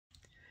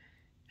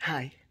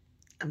Hi,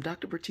 I'm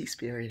Dr. Bertice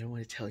Berry and I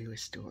want to tell you a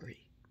story.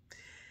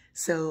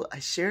 So I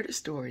shared a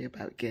story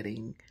about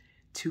getting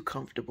too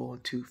comfortable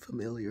and too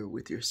familiar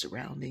with your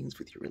surroundings,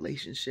 with your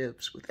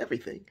relationships, with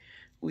everything.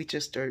 We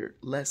just are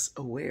less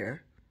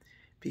aware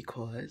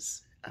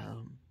because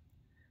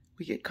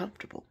we get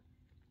comfortable.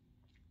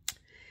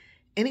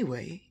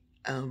 Anyway,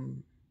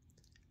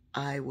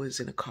 I was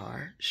in a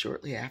car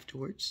shortly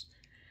afterwards.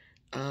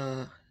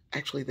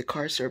 Actually, the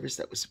car service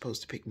that was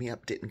supposed to pick me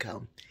up didn't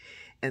come.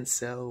 And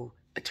so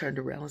I turned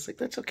around. I was like,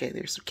 that's okay.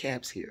 There's some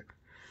cabs here.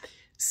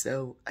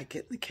 So I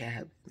get in the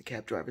cab. The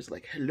cab driver's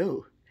like,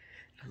 hello.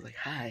 I was like,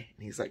 hi.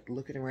 And he's like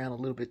looking around a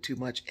little bit too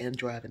much and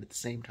driving at the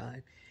same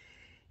time.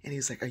 And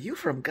he's like, are you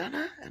from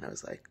Ghana? And I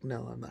was like,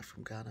 no, I'm not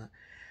from Ghana.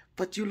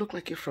 But you look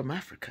like you're from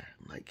Africa.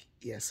 I'm like,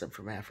 yes, I'm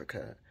from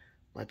Africa.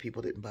 My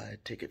people didn't buy a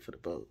ticket for the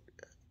boat.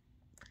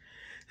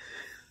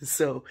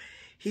 So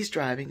he's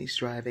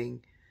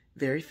driving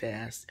very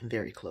fast and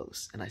very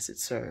close. And I said,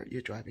 sir,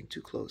 you're driving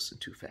too close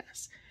and too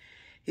fast.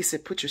 He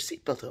said, put your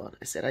seatbelt on.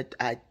 I said,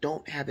 I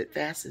don't have it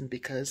fastened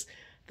because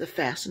the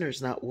fastener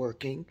is not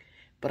working,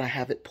 but I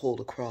have it pulled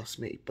across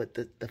me, but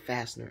the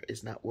fastener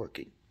is not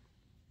working.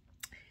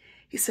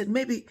 He said,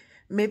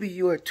 maybe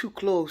you are too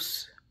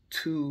close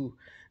to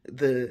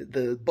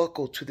the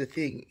buckle to the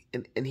thing.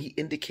 And he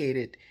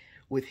indicated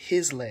with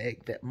his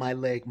leg that my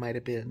leg might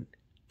have been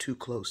too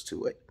close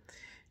to it.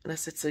 And I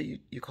said, so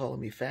you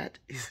calling me fat?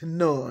 He said,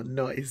 no,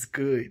 it's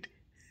good.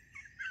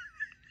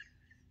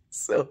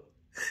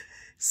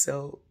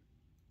 So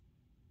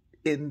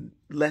in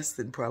less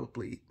than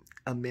probably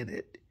a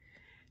minute,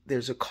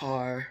 there's a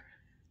car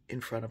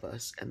in front of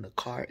us, and the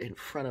car in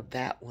front of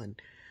that one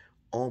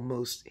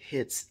almost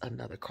hits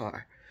another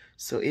car.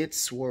 So it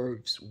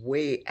swerves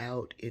way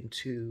out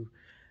into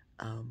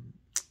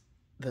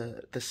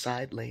the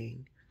side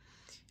lane,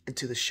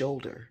 into the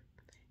shoulder.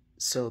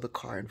 So the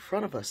car in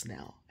front of us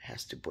now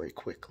has to brake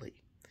quickly.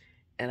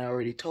 And I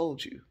already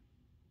told you,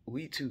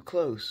 we too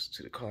close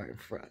to the car in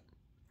front.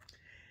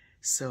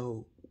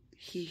 So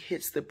he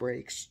hits the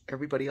brakes.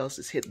 Everybody else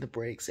is hitting the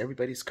brakes.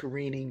 Everybody's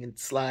careening and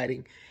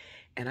sliding.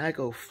 And I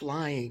go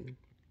flying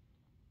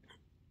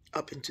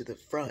up into the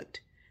front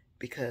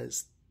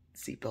because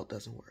the seatbelt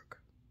doesn't work.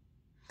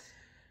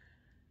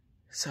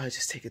 So I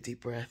just take a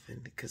deep breath,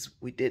 and because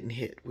we didn't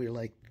hit, we were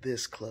like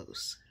this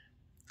close.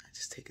 I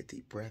just take a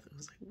deep breath. I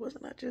was like,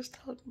 wasn't I just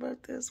talking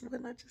about this?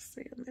 Wasn't I just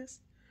saying this?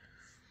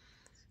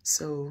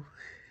 So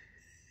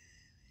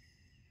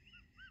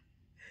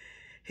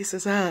he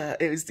says,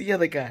 it was the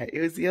other guy. It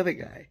was the other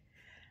guy.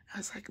 I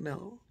was like,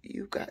 no,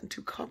 you've gotten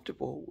too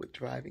comfortable with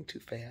driving too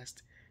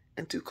fast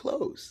and too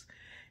close.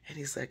 And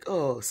he's like,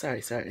 oh,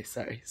 sorry.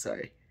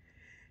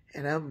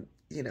 And I'm,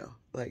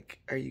 like,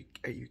 are you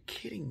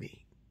kidding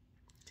me?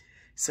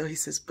 So he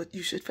says, but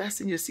you should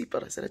fasten your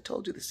seatbelt. I said, I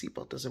told you the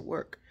seatbelt doesn't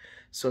work.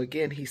 So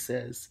again, he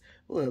says,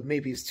 well,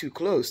 maybe it's too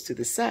close to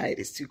the side.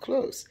 It's too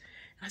close.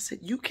 And I said,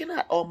 you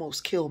cannot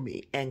almost kill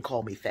me and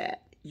call me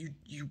fat.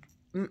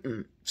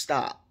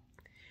 Stop.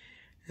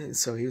 And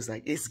so he was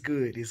like, it's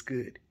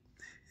good.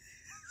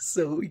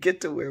 So we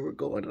get to where we're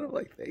going, and I'm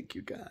like, thank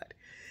you, God.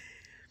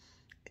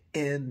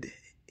 And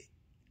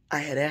I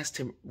had asked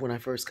him when I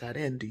first got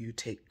in, do you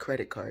take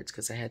credit cards?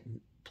 Because I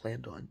hadn't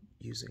planned on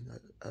using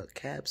a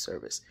cab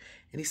service.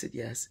 And he said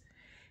yes.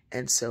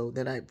 And so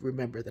then I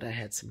remember that I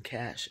had some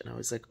cash, and I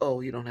was like,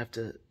 oh, you don't have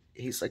to.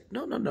 He's like,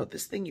 no,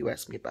 this thing you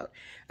asked me about.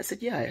 I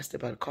said, yeah, I asked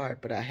about a card,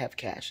 but I have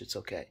cash. It's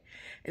okay.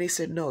 And he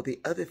said, no,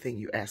 the other thing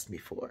you asked me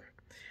for.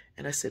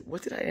 And I said,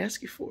 what did I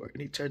ask you for?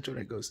 And he turned to me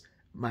and goes,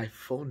 my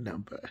phone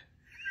number.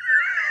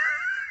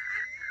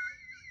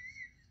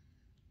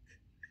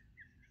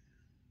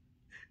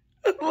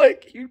 I'm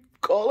like, you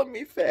calling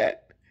me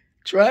fat,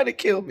 trying to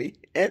kill me,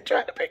 and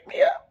trying to pick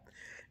me up?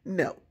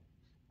 No.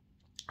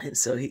 And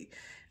so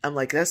I'm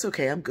like, that's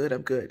okay. I'm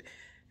good.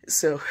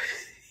 So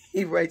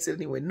he writes it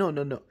anyway.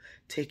 No.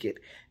 Take it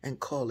and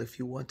call if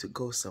you want to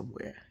go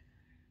somewhere.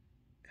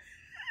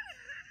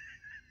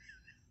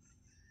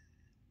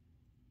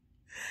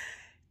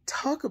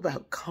 Talk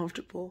about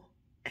comfortable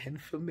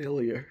and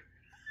familiar.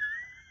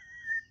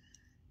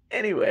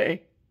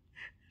 Anyway,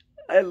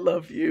 I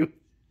love you.